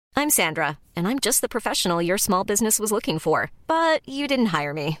I'm Sandra, and I'm just the professional your small business was looking for. But you didn't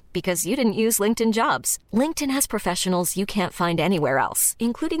hire me because you didn't use LinkedIn Jobs. LinkedIn has professionals you can't find anywhere else,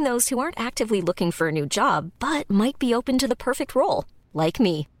 including those who aren't actively looking for a new job, but might be open to the perfect role, like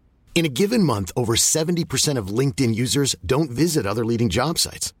me. In a given month, over 70% of LinkedIn users don't visit other leading job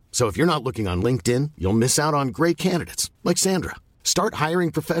sites. So if you're not looking on LinkedIn, you'll miss out on great candidates like Sandra. Start hiring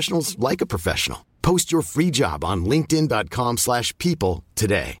professionals like a professional. Post your free job on linkedin.com/people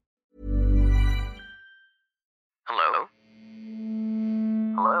today. Hello?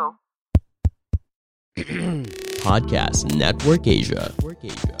 Hello? Podcast Network Asia.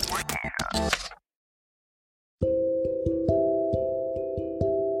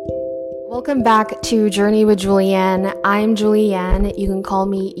 Welcome back to Journey with Julianne. I'm Julianne. You can call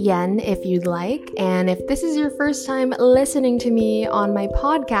me Yen if you'd like. And if this is your first time listening to me on my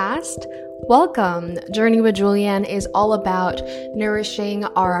podcast, welcome. Journey with Julianne is all about nourishing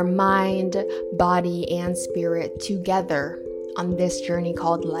our mind, body, and spirit together on this journey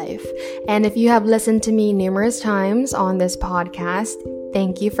called life. And if you have listened to me numerous times on this podcast,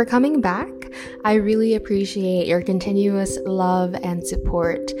 thank you for coming back. I really appreciate your continuous love and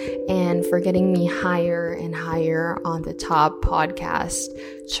support and for getting me higher and higher on the top podcast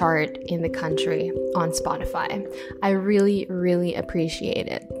chart in the country on Spotify. I really, really appreciate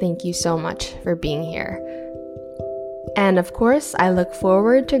it. Thank you so much for being here. And of course, I look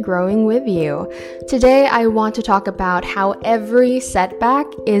forward to growing with you. Today, I want to talk about how every setback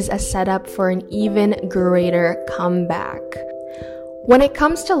is a setup for an even greater comeback. When it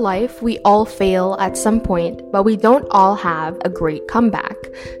comes to life, we all fail at some point, but we don't all have a great comeback.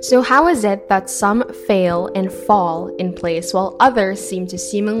 So how is it that some fail and fall in place while others seem to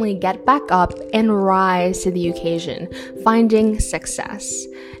seemingly get back up and rise to the occasion, finding success?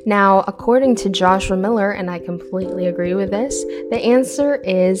 Now, according to Joshua Miller, and I completely agree with this, the answer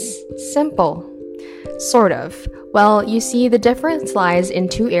is simple. Sort of. Well, you see, the difference lies in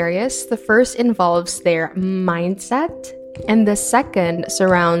two areas. The first involves their mindset, and the second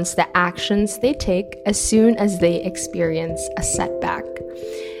surrounds the actions they take as soon as they experience a setback.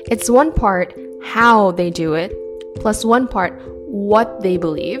 It's one part how they do it, plus one part what they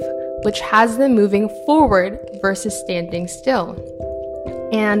believe, which has them moving forward versus standing still.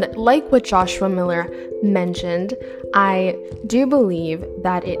 And like what Joshua Miller mentioned, I do believe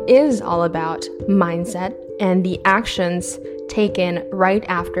that it is all about mindset and the actions taken right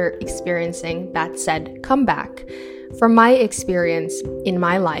after experiencing that said comeback. From my experience in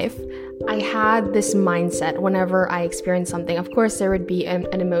my life, I had this mindset whenever I experienced something. Of course, there would be an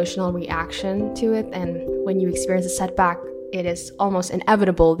emotional reaction to it, and when you experience a setback, it is almost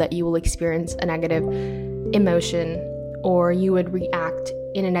inevitable that you will experience a negative emotion or you would react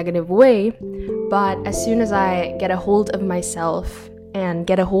in a negative way. But as soon as I get a hold of myself and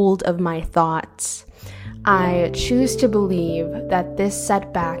get a hold of my thoughts, I choose to believe that this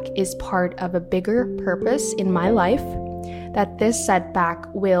setback is part of a bigger purpose in my life, that this setback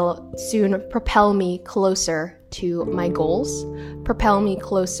will soon propel me closer to my goals, propel me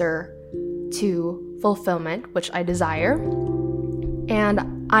closer to fulfillment, which I desire. And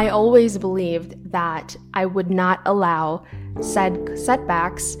I always believed that I would not allow said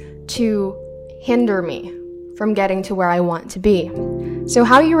setbacks to hinder me from getting to where I want to be. So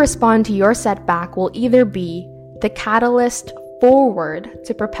how you respond to your setback will either be the catalyst forward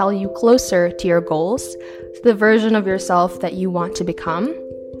to propel you closer to your goals, to the version of yourself that you want to become,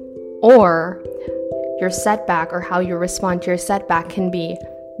 or your setback or how you respond to your setback can be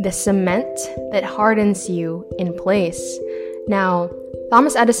the cement that hardens you in place. Now,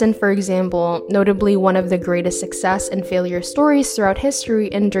 Thomas Edison, for example, notably one of the greatest success and failure stories throughout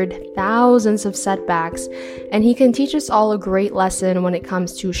history, endured thousands of setbacks, and he can teach us all a great lesson when it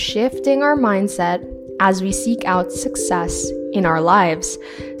comes to shifting our mindset as we seek out success in our lives.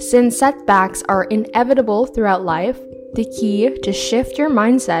 Since setbacks are inevitable throughout life, the key to shift your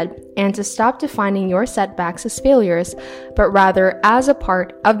mindset and to stop defining your setbacks as failures, but rather as a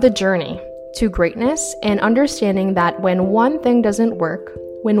part of the journey to greatness, and understanding that when one thing doesn't work,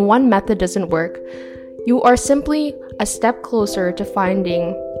 when one method doesn't work, you are simply a step closer to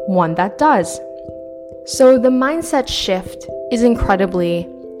finding one that does. So the mindset shift is incredibly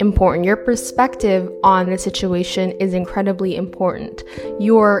important. Your perspective on the situation is incredibly important.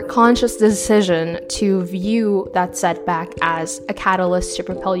 Your conscious decision to view that setback as a catalyst to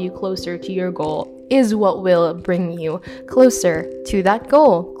propel you closer to your goal is what will bring you closer to that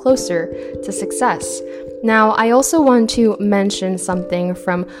goal, closer to success. Now, I also want to mention something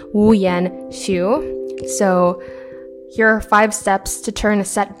from Woo-Yen Xu. So, here are 5 steps to turn a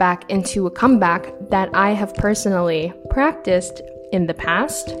setback into a comeback that I have personally practiced in the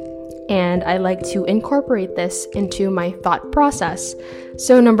past. and I like to incorporate this into my thought process.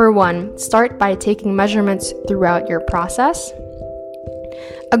 So number 1, start by taking measurements throughout your process.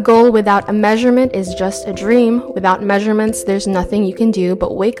 A goal without a measurement is just a dream. Without measurements, there's nothing you can do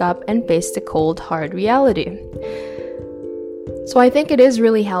but wake up and face the cold, hard reality. So I think it is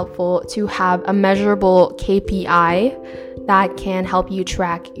really helpful to have a measurable KPI that can help you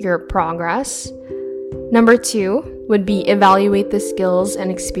track your progress. Number 2 would be evaluate the skills and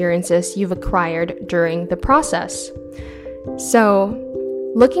experiences you've acquired during the process. So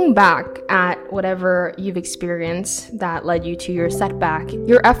looking back at whatever you've experienced that led you to your setback,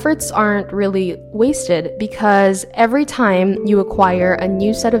 your efforts aren't really wasted because every time you acquire a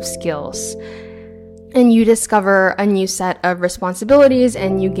new set of skills and you discover a new set of responsibilities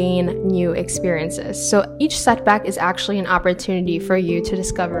and you gain new experiences. So each setback is actually an opportunity for you to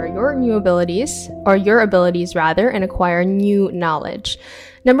discover your new abilities, or your abilities rather, and acquire new knowledge.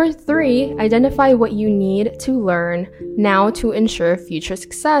 Number 3, identify what you need to learn now to ensure future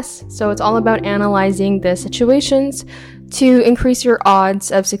success. So it's all about analyzing the situations to increase your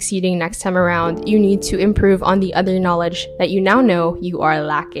odds of succeeding next time around. You need to improve on the other knowledge that you now know you are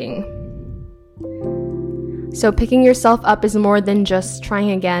lacking. So picking yourself up is more than just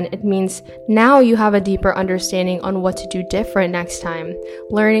trying again. It means now you have a deeper understanding on what to do different next time,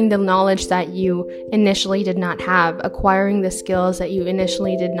 learning the knowledge that you initially did not have, acquiring the skills that you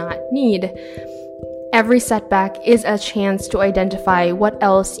initially did not need. Every setback is a chance to identify what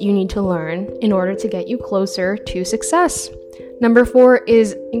else you need to learn in order to get you closer to success. Number 4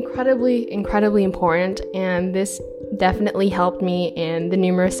 is incredibly important, and this definitely helped me in the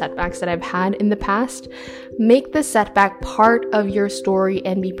numerous setbacks that I've had in the past. Make the setback part of your story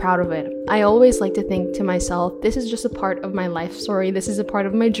and be proud of it. I always like to think to myself, this is just a part of my life story. This is a part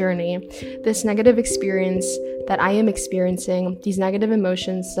of my journey. This negative experience that I am experiencing, these negative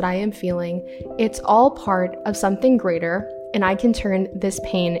emotions that I am feeling, it's all part of something greater, and I can turn this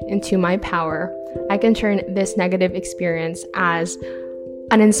pain into my power. I can turn this negative experience as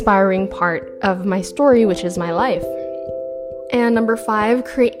an inspiring part of my story, which is my life. And number 5,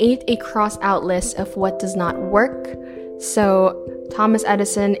 create a cross-out list of what does not work. So Thomas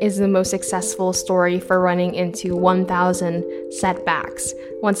Edison is the most successful story for running into 1,000 setbacks.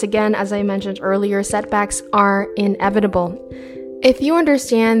 Once again, as I mentioned earlier, setbacks are inevitable. If you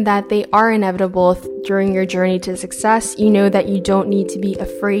understand that they are inevitable during your journey to success, you know that you don't need to be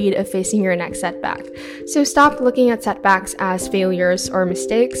afraid of facing your next setback. So stop looking at setbacks as failures or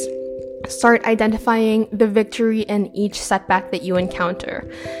mistakes. Start identifying the victory in each setback that you encounter,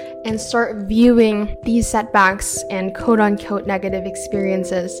 and start viewing these setbacks and quote-unquote negative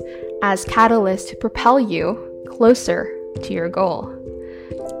experiences as catalysts to propel you closer to your goal.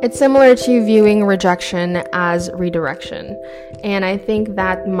 It's similar to viewing rejection as redirection, and I think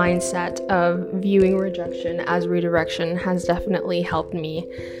that mindset of viewing rejection as redirection has definitely helped me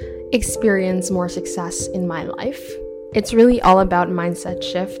experience more success in my life. It's really all about mindset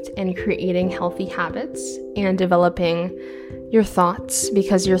shift and creating healthy habits and developing your thoughts,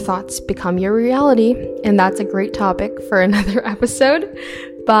 because your thoughts become your reality, and that's a great topic for another episode.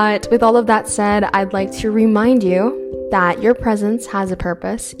 But with all of that said, I'd like to remind you that your presence has a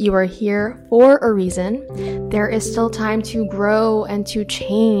purpose. You are here for a reason. There is still time to grow and to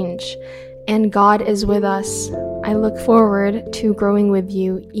change, and God is with us. I look forward to growing with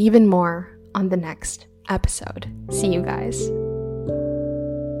you even more on the next episode. See you guys.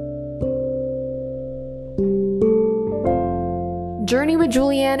 Journey with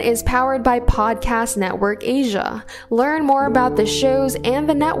Julianne is powered by Podcast Network Asia. Learn more about the shows and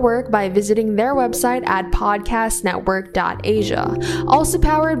the network by visiting their website at podcastnetwork.asia. Also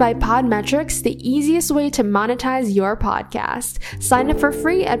powered by Podmetrics, the easiest way to monetize your podcast. Sign up for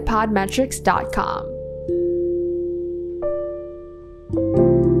free at podmetrics.com.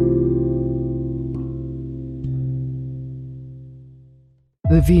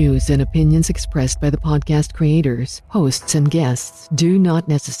 The views and opinions expressed by the podcast creators, hosts, and guests do not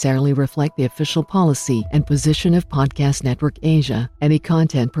necessarily reflect the official policy and position of Podcast Network Asia. Any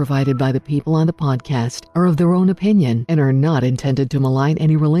content provided by the people on the podcast are of their own opinion and are not intended to malign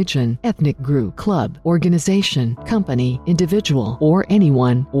any religion, ethnic group, club, organization, company, individual, or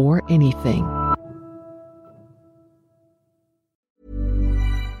anyone or anything.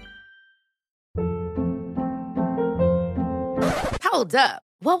 Hold up.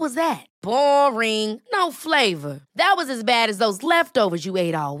 What was that? Boring. No flavor. That was as bad as those leftovers you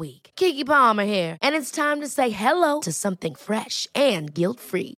ate all week. Keke Palmer here, and it's time to say hello to something fresh and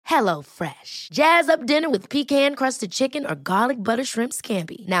guilt-free. Hello Fresh. Jazz up dinner with pecan-crusted chicken or garlic butter shrimp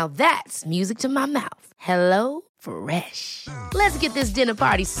scampi. Now that's music to my mouth. Hello Fresh. Let's get this dinner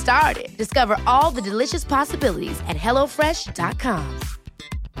party started. Discover all the delicious possibilities at HelloFresh.com.